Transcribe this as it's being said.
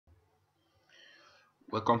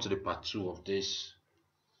Welcome to the part 2 of this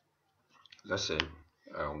lesson.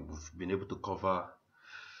 We've been able to cover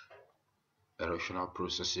erosional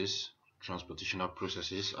processes, transportational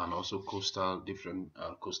processes, and also different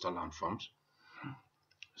coastal landforms.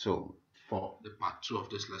 So, for the part 2 of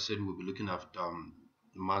this lesson, we'll be looking at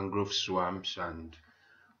mangrove swamps and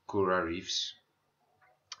coral reefs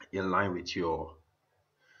in line with your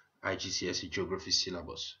Igcse geography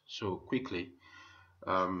syllabus. So, quickly,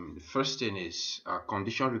 the first thing is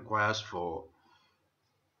condition requires for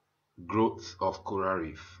growth of coral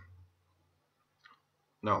reef.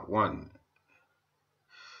 Now, one,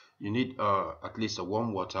 you need at least a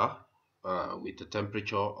warm water with a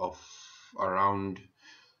temperature of around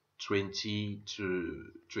 20 to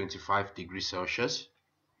 25 degrees Celsius.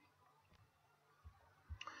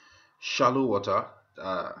 Shallow water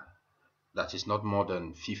that is not more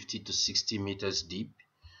than 50 to 60 meters deep.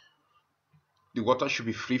 The water should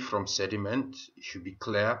be free from sediment, it should be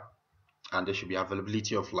clear, and there should be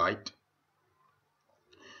availability of light.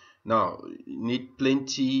 Now, you need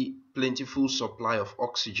plentiful supply of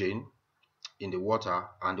oxygen in the water,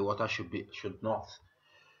 and the water should not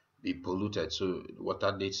be polluted. So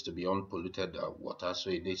water needs to be unpolluted water, so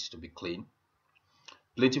it needs to be clean.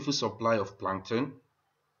 Plentiful supply of plankton,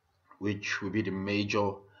 which will be the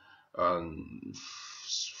major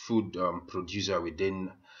food producer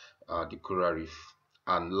within the coral reef,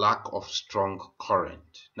 and lack of strong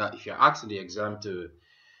current. Now, if you're asked in the exam to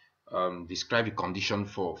describe the condition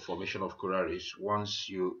for formation of coral reefs, once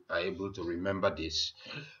you are able to remember this,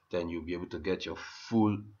 then you'll be able to get your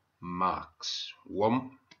full marks.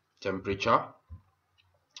 Warm temperature,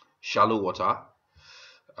 shallow water,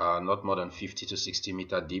 not more than 50 to 60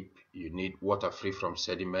 meter deep. You need water free from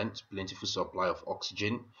sediment, plentiful supply of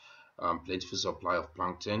oxygen, plentiful supply of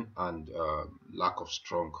plankton, and lack of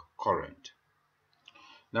strong current.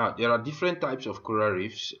 Now, there are different types of coral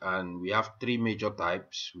reefs, and we have three major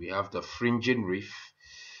types. We have the fringing reef,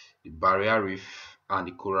 the barrier reef, and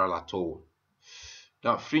the coral atoll.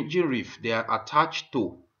 Now, fringing reef, they are attached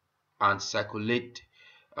to and circulate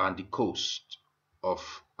the coast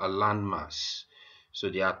of a landmass. So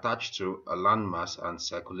they are attached to a landmass and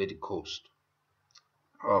circulate the coast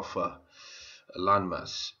of a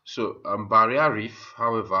landmass. So barrier reef,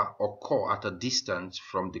 however, occur at a distance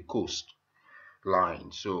from the coast line.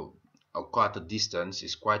 So occur at a distance,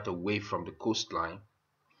 is quite away from the coastline,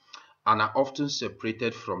 and are often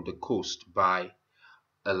separated from the coast by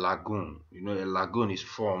a lagoon. You know, a lagoon is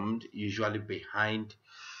formed usually behind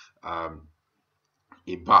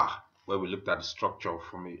a bar, where we looked at the structure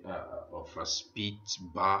of a spit,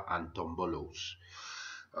 bar, and tombolos,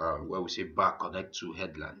 where we say bar connect to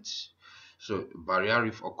headlands. So barrier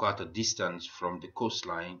reef occur at a distance from the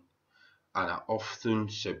coastline and are often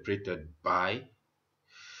separated by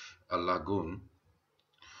a lagoon,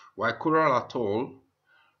 while coral atoll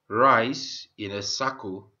rise in a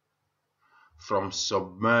circle from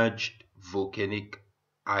submerged volcanic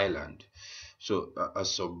island. So a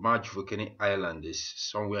submerged volcanic island is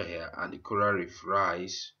somewhere here, and the coral reef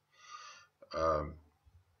rise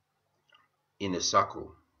in a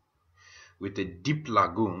circle with a deep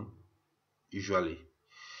lagoon usually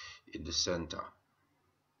in the center.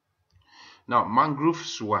 Now, mangrove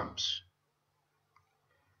swamps,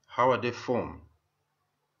 how are they formed?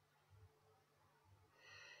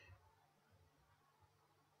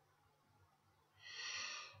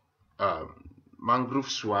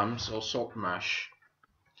 Mangrove swamps or salt marsh,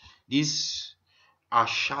 these are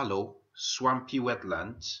shallow, swampy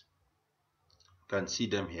wetlands, you can see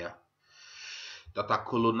them here, that are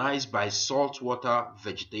colonized by saltwater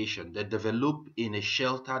vegetation. They develop in a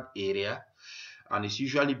sheltered area and is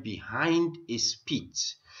usually behind a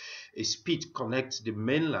spit. A spit connects the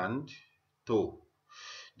mainland to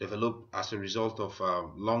develop as a result of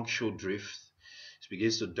longshore drift. It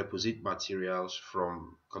begins to deposit materials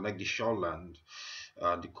from connect the shoreland,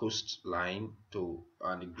 the coastline to,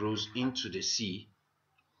 and it grows into the sea.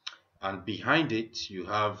 And behind it, you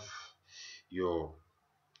have your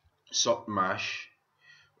salt marsh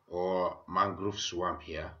or mangrove swamp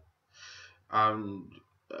here, and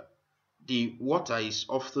the water is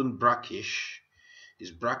often brackish.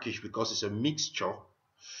 It's brackish because it's a mixture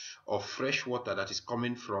of fresh water that is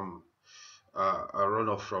coming from a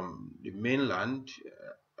runoff from the mainland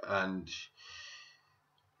and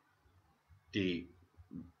the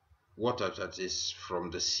water that is from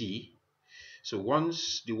the sea. So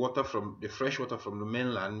once the fresh water from the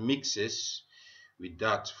mainland mixes with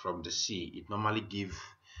that from the sea, it normally gives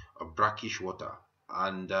a brackish water,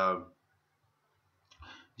 and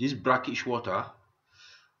this brackish water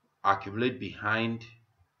accumulate behind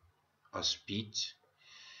a spit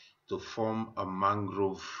to form a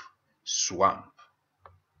mangrove swamp.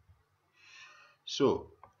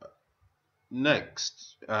 So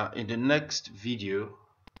next, in the next video,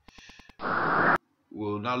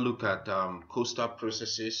 we'll now look at coastal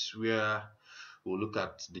processes, where we'll look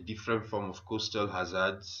at the different form of coastal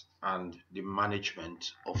hazards and the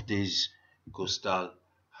management of these coastal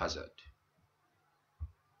hazard,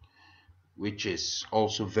 which is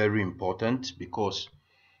also very important because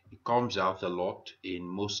it comes out a lot in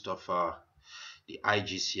most of the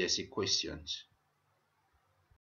Igcse questions.